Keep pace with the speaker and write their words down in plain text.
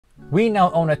We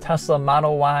now own a Tesla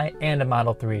Model Y and a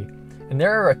Model 3, and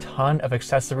there are a ton of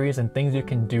accessories and things you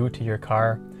can do to your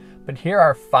car, but here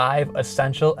are 5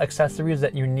 essential accessories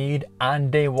that you need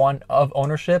on day 1 of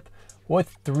ownership,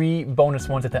 with 3 bonus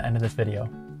ones at the end of this video.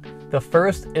 The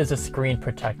first is a screen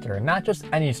protector, not just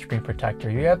any screen protector.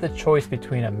 You have the choice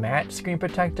between a matte screen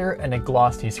protector and a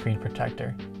glossy screen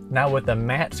protector. Now with the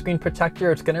matte screen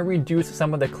protector, it's going to reduce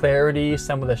some of the clarity,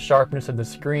 some of the sharpness of the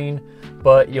screen,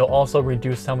 but you'll also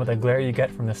reduce some of the glare you get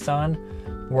from the sun,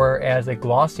 whereas a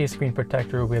glossy screen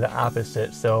protector will be the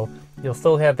opposite. So you'll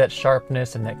still have that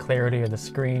sharpness and that clarity of the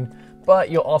screen, but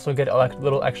you'll also get a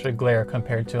little extra glare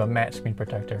compared to a matte screen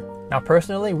protector. Now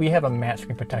personally, we have a matte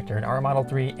screen protector in our Model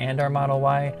 3 and our Model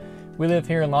Y. We live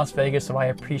here in Las Vegas, so I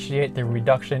appreciate the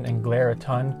reduction in glare a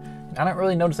ton. I don't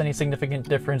really notice any significant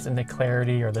difference in the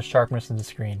clarity or the sharpness of the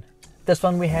screen. This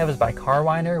one we have is by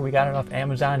Carwiner. We got it off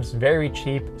Amazon. It's very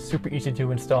cheap, super easy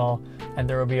to install, and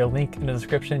there will be a link in the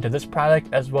description to this product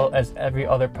as well as every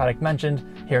other product mentioned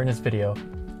here in this video.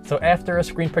 So after a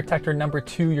screen protector number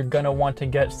 2, you're gonna want to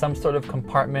get some sort of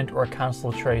compartment or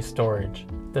console tray storage.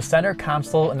 The center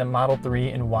console in the Model 3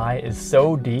 and Y is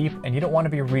so deep, and you don't want to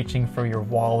be reaching for your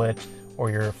wallet or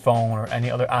your phone or any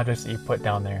other objects that you put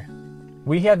down there.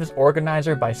 We have this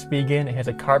organizer by Spigen. It has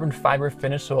a carbon fiber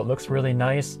finish, so it looks really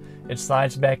nice. It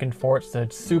slides back and forth, so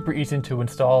it's super easy to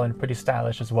install and pretty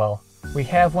stylish as well. We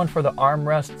have one for the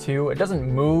armrest too. It doesn't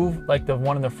move like the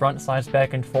one in the front slides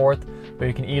back and forth, but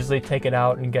you can easily take it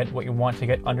out and get what you want to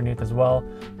get underneath as well.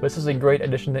 But this is a great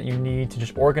addition that you need to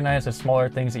just organize the smaller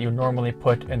things that you normally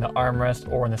put in the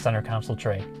armrest or in the center console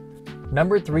tray.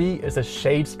 Number 3 is a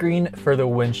shade screen for the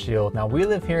windshield. Now we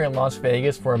live here in Las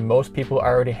Vegas where most people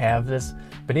already have this,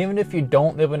 but even if you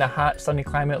don't live in a hot sunny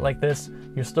climate like this,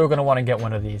 you're still going to want to get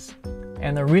one of these.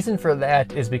 And the reason for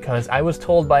that is because I was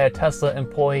told by a Tesla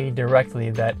employee directly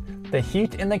that the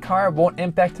heat in the car won't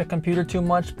impact the computer too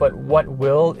much, but what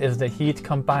will is the heat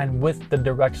combined with the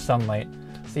direct sunlight.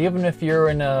 So even if you're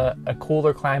in a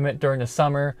cooler climate during the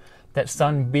summer, that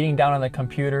sun beating down on the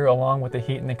computer along with the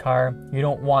heat in the car, you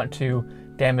don't want to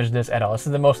damage this at all. This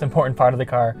is the most important part of the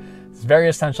car. It's very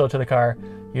essential to the car.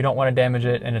 You don't want to damage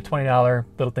it, and a $20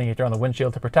 little thing you throw on the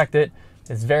windshield to protect it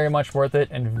is very much worth it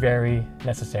and very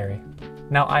necessary.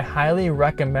 Now I highly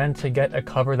recommend to get a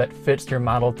cover that fits your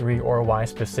Model 3 or Y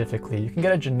specifically. You can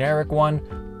get a generic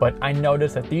one, but I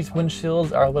noticed that these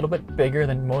windshields are a little bit bigger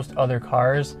than most other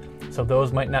cars, so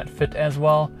those might not fit as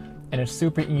well, and it's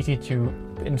super easy to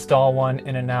install one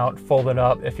in and out, fold it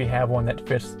up if you have one that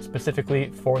fits specifically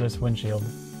for this windshield.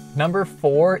 Number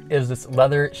 4 is this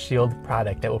leather shield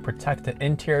product that will protect the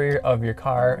interior of your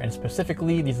car, and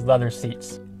specifically these leather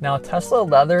seats. Now Tesla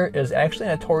leather is actually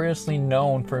notoriously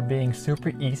known for being super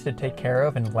easy to take care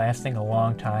of and lasting a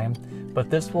long time, but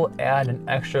this will add an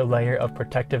extra layer of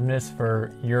protectiveness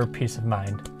for your peace of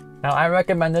mind. Now I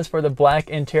recommend this for the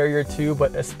black interior too,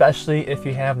 but especially if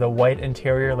you have the white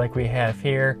interior like we have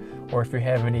here, or if you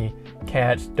have any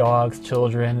cats, dogs,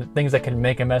 children, things that can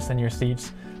make a mess in your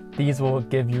seats. These will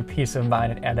give you peace of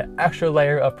mind and add an extra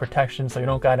layer of protection, so you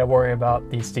don't gotta worry about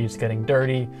these seats getting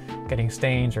dirty, getting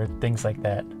stains, or things like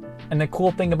that. And the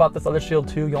cool thing about this leather shield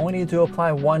too, you only need to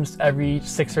apply once every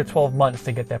 6 or 12 months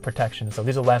to get that protection, so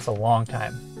these will last a long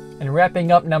time. And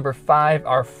wrapping up, number 5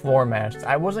 are floor mats.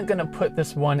 I wasn't gonna put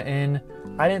this one in.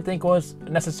 I didn't think it was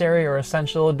necessary or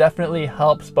essential. It definitely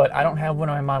helps, but I don't have one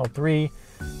on my Model 3.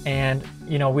 And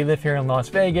you know, we live here in Las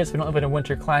Vegas. We don't live in a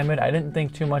winter climate. I didn't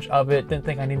think too much of it. Didn't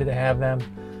think I needed to have them.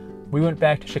 We went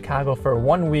back to Chicago for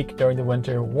 1 week during the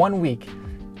winter, 1 week.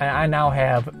 And I now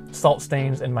have salt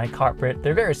stains in my carpet.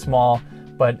 They're very small,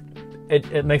 but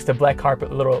it makes the black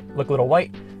carpet look a little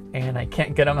white, and I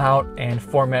can't get them out, and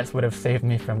floor mats would have saved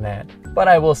me from that. But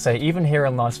I will say, even here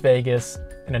in Las Vegas,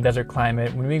 in a desert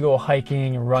climate, when we go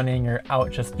hiking, running, or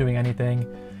out just doing anything,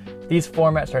 these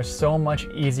floor mats are so much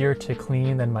easier to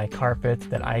clean than my carpet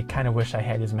that I kind of wish I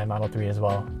had these in my Model 3 as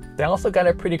well. They also got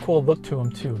a pretty cool look to them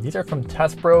too. These are from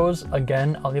Test Bros.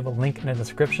 Again, I'll leave a link in the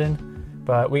description.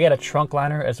 But we got a trunk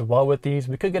liner as well with these.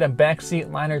 We could get a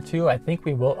backseat liner too. I think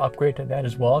we will upgrade to that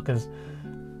as well, because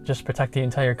just protect the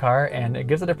entire car, and it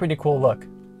gives it a pretty cool look.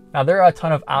 Now there are a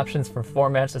ton of options for floor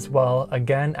mats as well.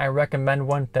 Again, I recommend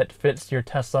one that fits your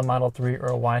Tesla Model 3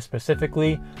 or Y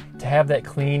specifically to have that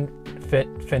clean fit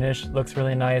finish. Looks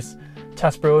really nice.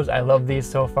 Test Bros, I love these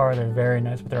so far. They're very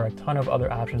nice, but there are a ton of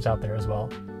other options out there as well.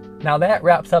 Now that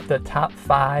wraps up the top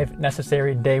 5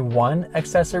 necessary day 1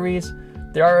 accessories.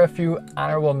 There are a few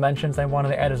honorable mentions I wanted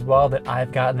to add as well that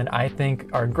I've gotten that I think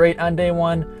are great on day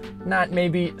 1. Not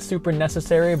maybe super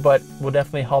necessary, but will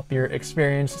definitely help your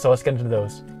experience. So let's get into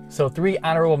those. So 3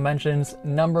 honorable mentions.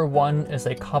 Number 1 is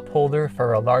a cup holder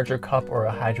for a larger cup or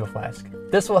a hydro flask.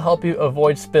 This will help you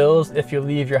avoid spills if you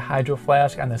leave your hydro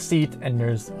flask on the seat and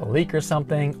there's a leak or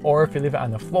something, or if you leave it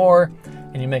on the floor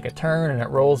and you make a turn and it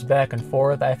rolls back and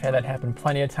forth. I've had that happen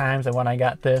plenty of times, and when I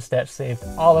got this, that saved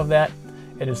all of that.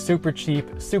 It is super cheap,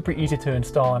 super easy to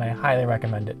install, and I highly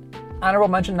recommend it. Honorable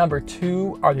mention number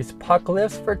 2 are these puck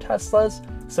lifts for Teslas.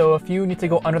 So if you need to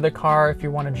go under the car, if you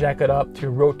want to jack it up to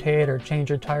rotate or change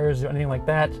your tires or anything like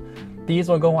that, these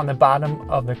will go on the bottom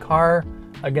of the car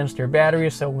against your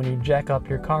battery. So when you jack up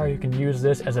your car, you can use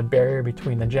this as a barrier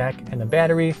between the jack and the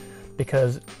battery,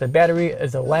 because the battery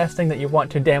is the last thing that you want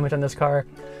to damage on this car.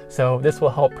 So this will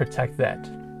help protect that.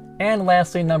 And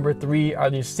lastly, number 3 are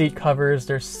these seat covers.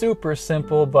 They're super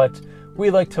simple, but we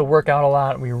like to work out a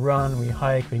lot. We run, we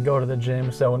hike, we go to the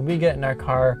gym. So when we get in our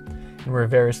car and we're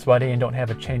very sweaty and don't have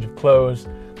a change of clothes,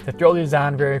 to throw these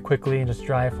on very quickly and just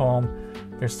drive home.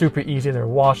 They're super easy, they're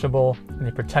washable, and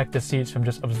they protect the seats from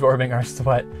just absorbing our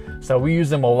sweat. So we use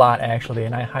them a lot actually,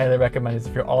 and I highly recommend this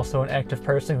if you're also an active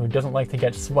person who doesn't like to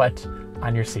get sweat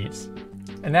on your seats.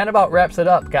 And that about wraps it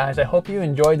up, guys. I hope you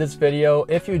enjoyed this video.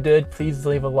 If you did, please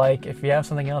leave a like. If you have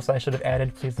something else I should have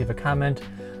added, please leave a comment.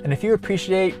 And if you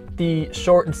appreciate the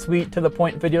short and sweet to the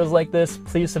point videos like this,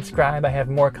 please subscribe. I have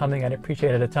more coming. I'd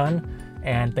appreciate it a ton.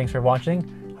 And thanks for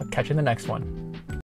watching. I'll catch you in the next one.